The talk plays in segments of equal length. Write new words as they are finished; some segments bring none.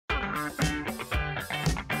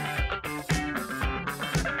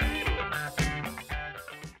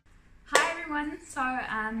So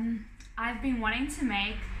I've been wanting to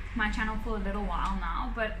make my channel for a little while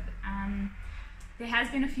now, but there has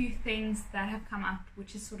been a few things that have come up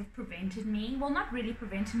which has sort of prevented me, well, not really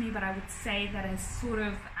prevented me, but I would say that has sort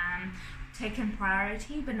of taken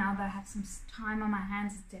priority. But now that I have some time on my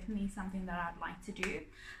hands, it's definitely something that I'd like to do.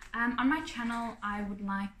 On my channel, I would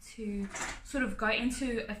like to sort of go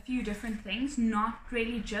into a few different things, not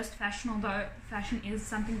really just fashion, although fashion is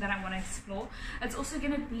something that I want to explore. It's also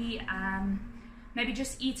going to be maybe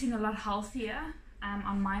just eating a lot healthier.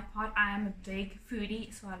 On my part, I am a big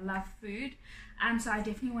foodie, so I love food, so I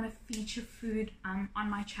definitely want to feature food on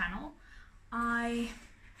my channel. I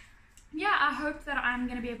hope that I'm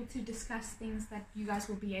going to be able to discuss things that you guys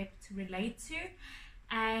will be able to relate to,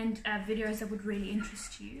 and videos that would really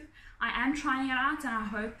interest you. I am trying it out, and I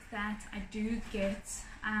hope that I do get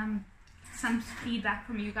some feedback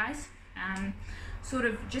from you guys, sort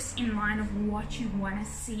of just in line of what you want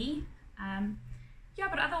to see. Yeah,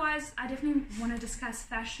 but otherwise, I definitely want to discuss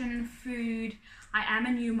fashion, food. I am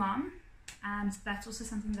a new mom, so that's also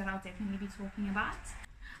something that I'll definitely be talking about.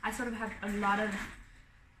 I sort of have a lot of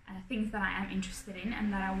things that I am interested in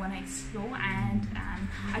and that I want to explore, and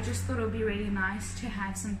I just thought it would be really nice to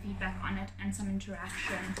have some feedback on it and some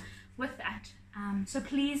interaction with that. So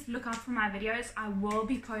please look out for my videos. I will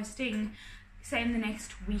be posting, say, in the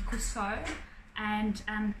next week or so, and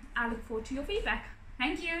I look forward to your feedback.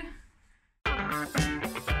 Thank you.